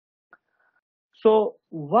So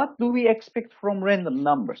what do we expect from random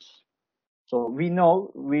numbers? So we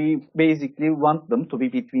know we basically want them to be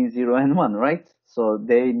between 0 and 1, right? So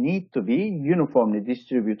they need to be uniformly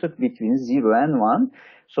distributed between 0 and 1.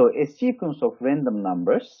 So a sequence of random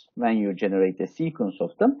numbers, when you generate a sequence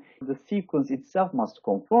of them, the sequence itself must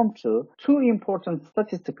conform to two important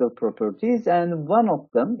statistical properties, and one of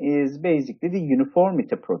them is basically the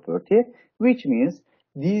uniformity property, which means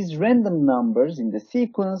these random numbers in the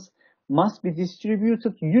sequence must be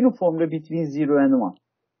distributed uniformly between 0 and 1.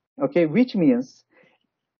 Okay, which means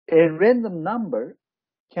a random number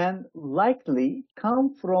can likely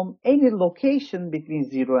come from any location between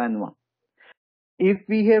 0 and 1. If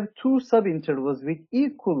we have two subintervals with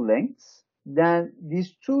equal lengths, then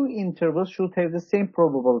these two intervals should have the same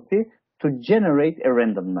probability to generate a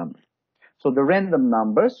random number. So the random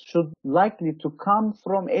numbers should likely to come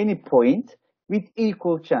from any point with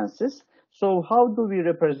equal chances. So how do we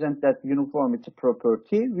represent that uniformity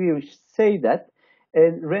property? We say that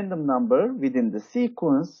a random number within the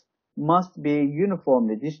sequence must be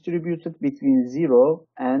uniformly distributed between 0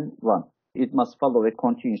 and 1. It must follow a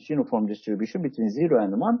continuous uniform distribution between 0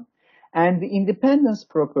 and 1. And the independence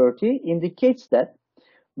property indicates that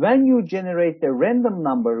when you generate a random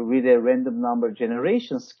number with a random number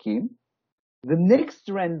generation scheme, the next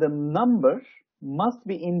random number must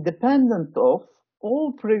be independent of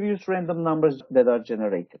all previous random numbers that are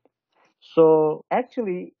generated. So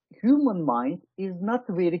actually, human mind is not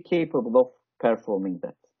very capable of performing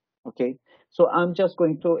that. Okay, so I'm just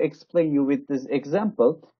going to explain you with this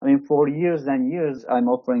example. I mean, for years and years, I'm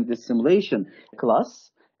offering this simulation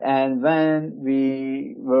class. And when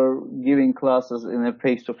we were giving classes in a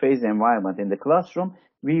face-to-face environment in the classroom,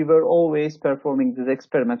 we were always performing this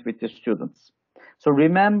experiment with the students. So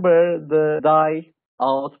remember the die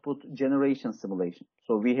output generation simulation.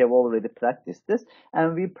 So we have already practiced this,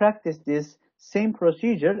 and we practiced this same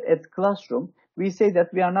procedure at classroom. We say that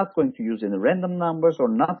we are not going to use any random numbers or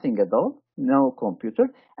nothing at all, no computer,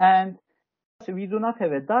 and so we do not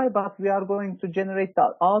have a die, but we are going to generate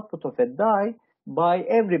the output of a die by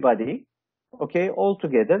everybody. Okay, all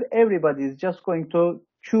together, everybody is just going to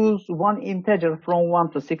choose one integer from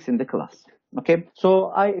 1 to 6 in the class. Okay,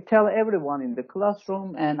 so I tell everyone in the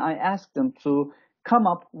classroom and I ask them to come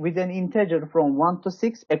up with an integer from 1 to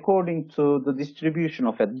 6 according to the distribution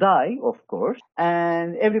of a die, of course,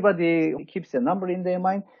 and everybody keeps a number in their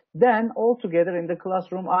mind. Then all together in the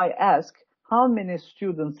classroom, I ask how many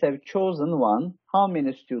students have chosen 1, how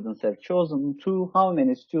many students have chosen 2, how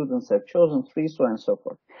many students have chosen 3, so on and so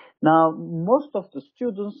forth. Now, most of the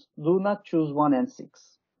students do not choose 1 and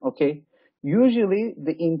 6, okay? Usually,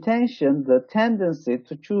 the intention, the tendency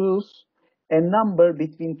to choose a number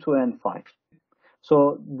between 2 and 5.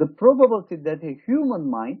 So the probability that a human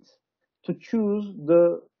mind to choose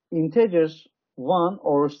the integers 1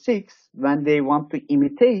 or 6 when they want to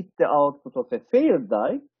imitate the output of a fair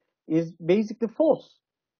die is basically false.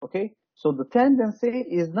 Okay, so the tendency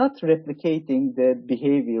is not replicating the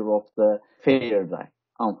behavior of the fair die,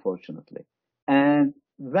 unfortunately. And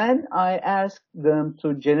when I ask them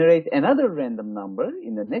to generate another random number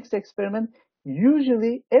in the next experiment,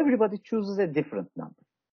 usually everybody chooses a different number.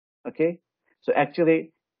 Okay, so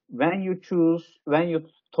actually when you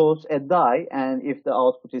toss a die, and if the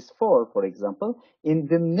output is 4, for example, in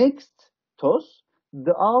the next toss,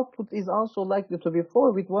 the output is also likely to be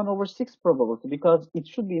 4 with 1 over 6 probability, because it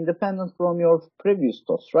should be independent from your previous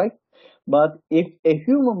toss, right? But if a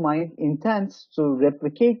human mind intends to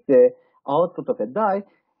replicate the output of a die,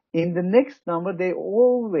 in the next number, they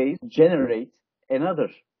always generate another.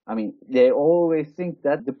 I mean, they always think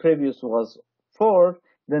that the previous was 4,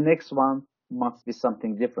 the next one must be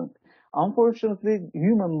something different. Unfortunately,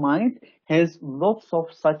 human mind has lots of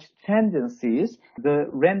such tendencies. The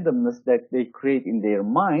randomness that they create in their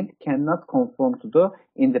mind cannot conform to the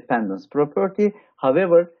independence property.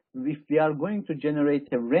 However, if we are going to generate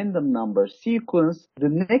a random number sequence, the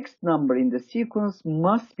next number in the sequence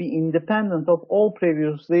must be independent of all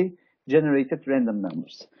previously generated random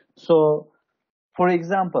numbers. So, for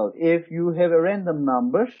example, if you have a random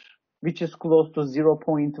number which is close to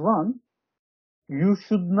 0.1, you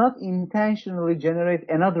should not intentionally generate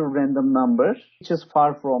another random number which is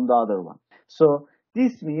far from the other one. So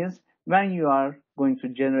this means when you are going to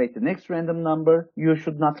generate the next random number, you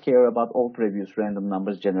should not care about all previous random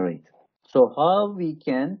numbers generated. So how we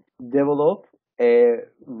can develop a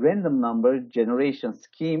random number generation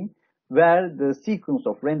scheme where the sequence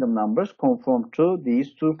of random numbers conform to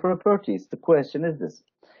these two properties? The question is this.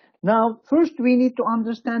 Now, first we need to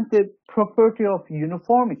understand the property of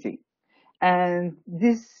uniformity. And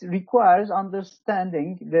this requires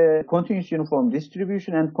understanding the continuous uniform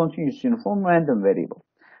distribution and continuous uniform random variable.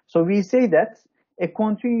 So we say that a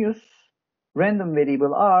continuous random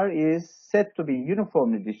variable R is said to be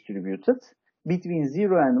uniformly distributed between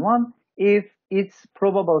 0 and 1 if its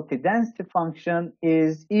probability density function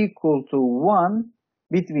is equal to 1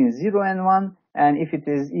 between 0 and 1, and if it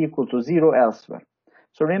is equal to 0 elsewhere.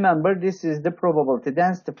 So remember, this is the probability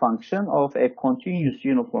density function of a continuous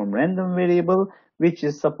uniform random variable, which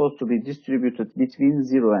is supposed to be distributed between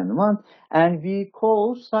 0 and 1. And we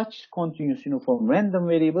call such continuous uniform random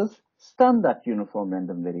variables standard uniform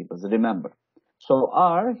random variables, remember. So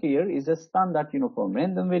R here is a standard uniform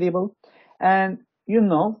random variable. And you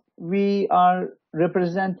know, we are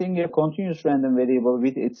representing a continuous random variable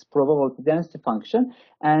with its probability density function.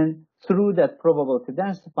 And through that probability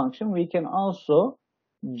density function, we can also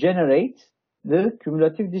generate the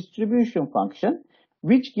cumulative distribution function,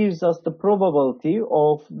 which gives us the probability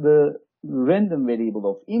of the random variable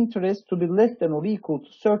of interest to be less than or equal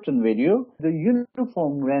to certain value. The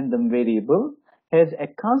uniform random variable has a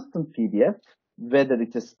constant PDF, whether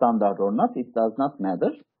it is standard or not, it does not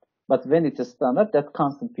matter. But when it is standard, that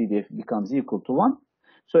constant PDF becomes equal to 1.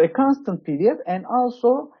 So a constant PDF and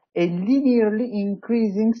also a linearly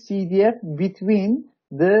increasing CDF between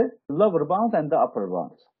the lower bound and the upper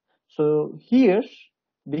bound. So here,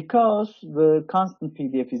 because the constant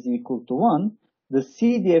PDF is equal to 1, the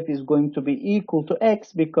CDF is going to be equal to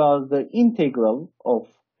x because the integral of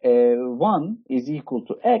 1 is equal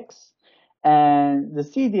to x, and the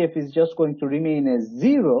CDF is just going to remain as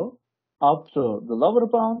 0 up to the lower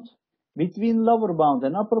bound. Between lower bound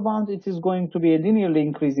and upper bound, it is going to be a linearly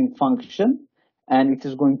increasing function, and it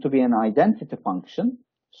is going to be an identity function.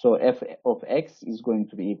 So f of x is going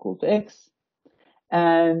to be equal to x.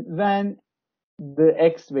 And when the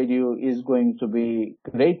x value is going to be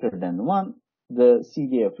greater than 1, the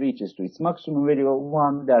CDF reaches to its maximum value of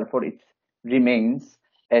 1, therefore it remains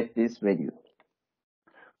at this value.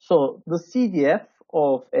 So the CDF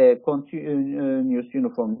of a continuous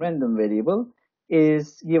uniform random variable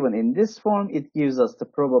is given in this form. It gives us the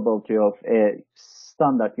probability of a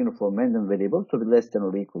standard uniform random variable to be less than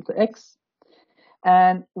or equal to x.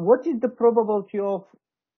 And what is the probability of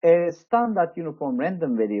a standard uniform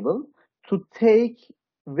random variable to take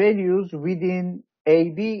values within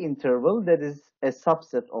AB interval, that is a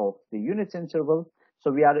subset of the unit interval?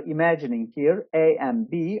 So we are imagining here A and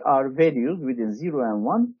B are values within 0 and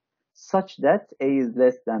 1 such that A is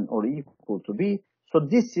less than or equal to B. So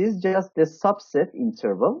this is just the subset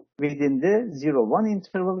interval within the 0, 1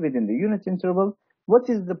 interval within the unit interval. What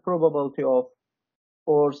is the probability of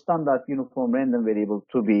or standard uniform random variable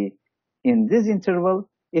to be in this interval?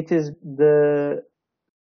 It is the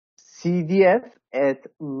CDF at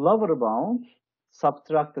lower bound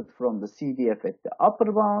subtracted from the CDF at the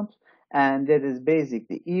upper bound, and that is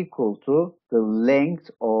basically equal to the length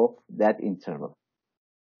of that interval.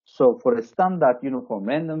 So for a standard uniform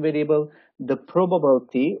random variable, the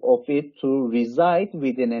probability of it to reside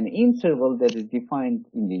within an interval that is defined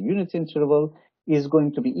in the unit interval is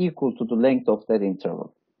going to be equal to the length of that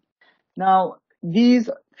interval. Now, these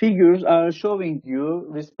figures are showing you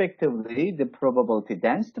respectively the probability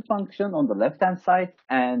density function on the left-hand side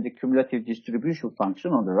and the cumulative distribution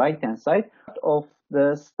function on the right-hand side of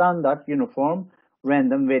the standard uniform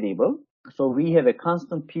random variable. So we have a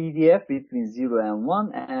constant PDF between 0 and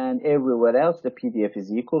 1, and everywhere else the PDF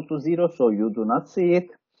is equal to 0, so you do not see it.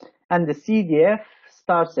 And the CDF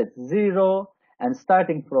starts at 0, and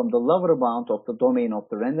starting from the lower bound of the domain of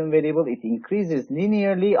the random variable, it increases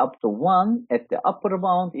linearly up to 1. At the upper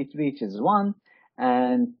bound, it reaches 1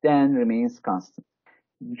 and then remains constant.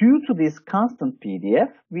 Due to this constant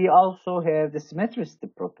PDF, we also have the symmetricity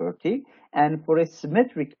property, and for a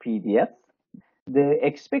symmetric PDF, the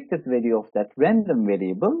expected value of that random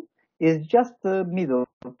variable is just the middle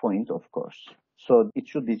point, of course. So it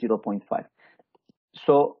should be 0.5.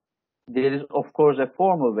 So there is, of course, a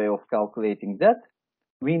formal way of calculating that.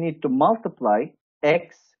 We need to multiply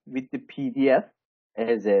x with the PDF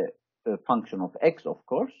as a function of x, of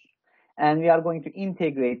course. And we are going to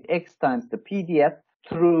integrate x times the PDF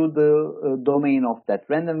through the domain of that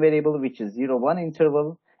random variable, which is 0, 1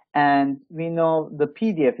 interval. And we know the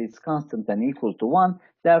PDF is constant and equal to 1.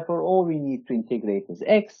 Therefore, all we need to integrate is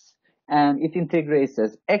x. And it integrates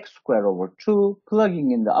as x squared over 2,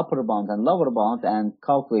 plugging in the upper bound and lower bound and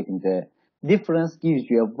calculating the difference gives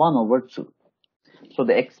you a 1 over 2. So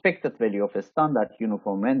the expected value of a standard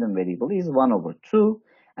uniform random variable is 1 over 2.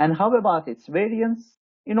 And how about its variance?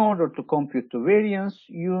 In order to compute the variance,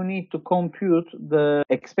 you need to compute the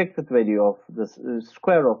expected value of the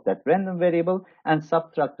square of that random variable and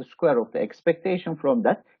subtract the square of the expectation from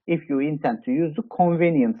that if you intend to use the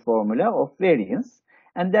convenient formula of variance.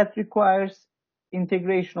 And that requires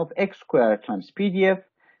integration of x squared times PDF.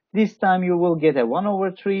 This time you will get a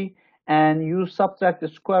 1/3, and you subtract the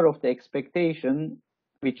square of the expectation,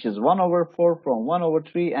 which is 1/4 from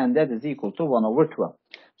 1/3, and that is equal to 1/12.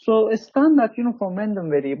 So a standard uniform random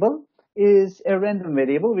variable is a random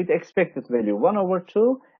variable with expected value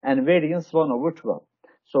 1/2 and variance 1/12.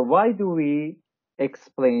 So why do we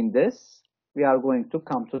explain this? We are going to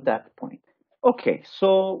come to that point. Okay,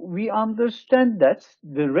 so we understand that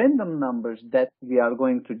the random numbers that we are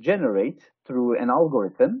going to generate through an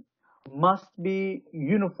algorithm must be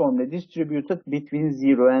uniformly distributed between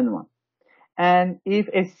 0 and 1. And if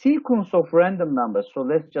a sequence of random numbers, so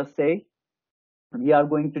let's just say we are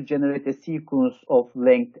going to generate a sequence of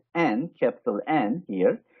length n, capital N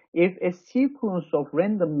here. If a sequence of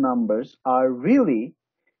random numbers are really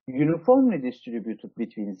uniformly distributed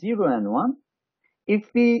between 0 and 1,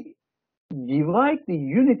 if we divide the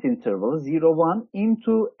unit interval 0, 1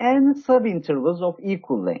 into n subintervals of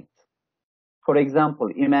equal length. For example,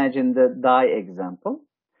 imagine the die example.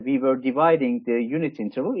 We were dividing the unit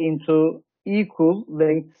interval into equal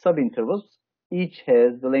length subintervals. Each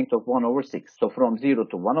has the length of 1/6. So from 0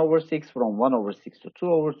 to 1/6, from 1/6 to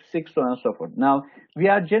 2/6, so on and so forth. Now, we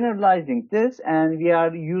are generalizing this, and we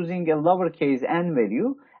are using a lowercase n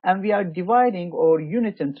value, and we are dividing our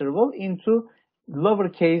unit interval into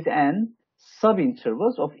lowercase n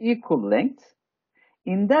subintervals of equal length.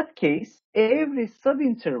 In that case, every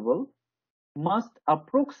subinterval must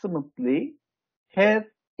approximately have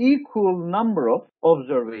equal number of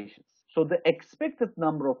observations. So the expected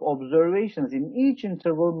number of observations in each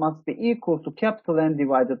interval must be equal to capital N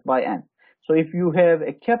divided by n. So if you have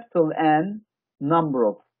a capital N number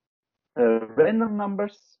of random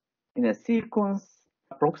numbers in a sequence,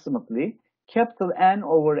 approximately capital N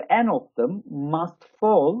over n of them must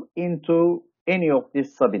fall into any of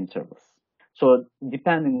these subintervals. So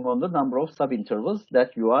depending on the number of subintervals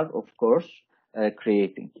that you are, of course,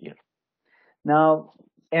 creating here. Now,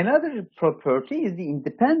 another property is the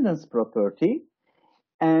independence property.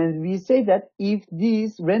 And we say that if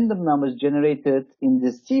these random numbers generated in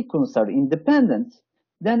the sequence are independent,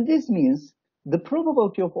 then this means the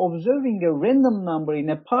probability of observing a random number in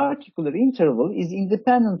a particular interval is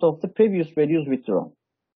independent of the previous values withdrawn.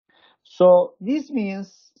 So this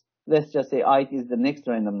means, let's just say ith is the next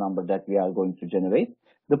random number that we are going to generate.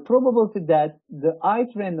 The probability that the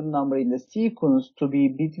ith random number in the sequence to be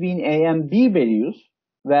between a and b values,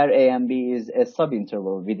 where a and b is a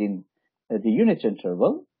subinterval within the unit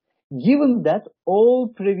interval, given that all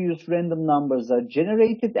previous random numbers are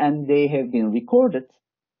generated and they have been recorded.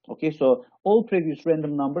 Okay, so all previous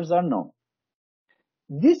random numbers are known.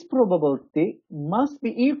 This probability must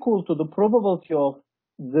be equal to the probability of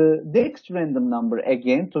the next random number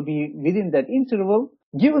again to be within that interval,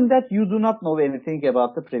 given that you do not know anything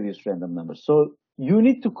about the previous random number. So you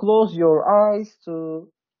need to close your eyes to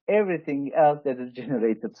everything else that is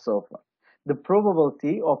generated so far. The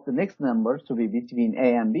probability of the next number to be between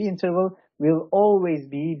a and b interval will always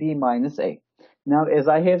be b minus a. Now, as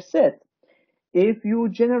I have said, if you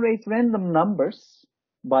generate random numbers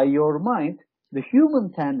by your mind, the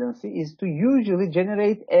human tendency is to usually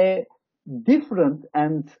generate a different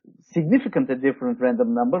and significantly different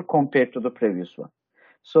random number compared to the previous one.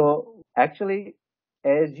 So actually,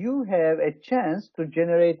 as you have a chance to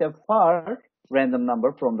generate a far random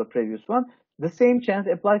number from the previous one, the same chance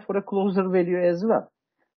applies for a closer value as well.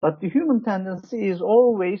 But the human tendency is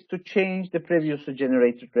always to change the previously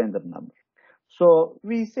generated random number. So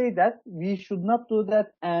we say that we should not do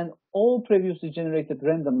that, and all previously generated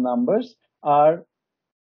random numbers are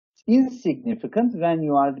insignificant when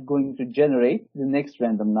you are going to generate the next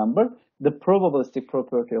random number. The probabilistic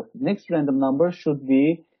property of the next random number should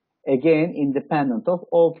be, again, independent of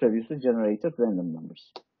all previously generated random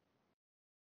numbers.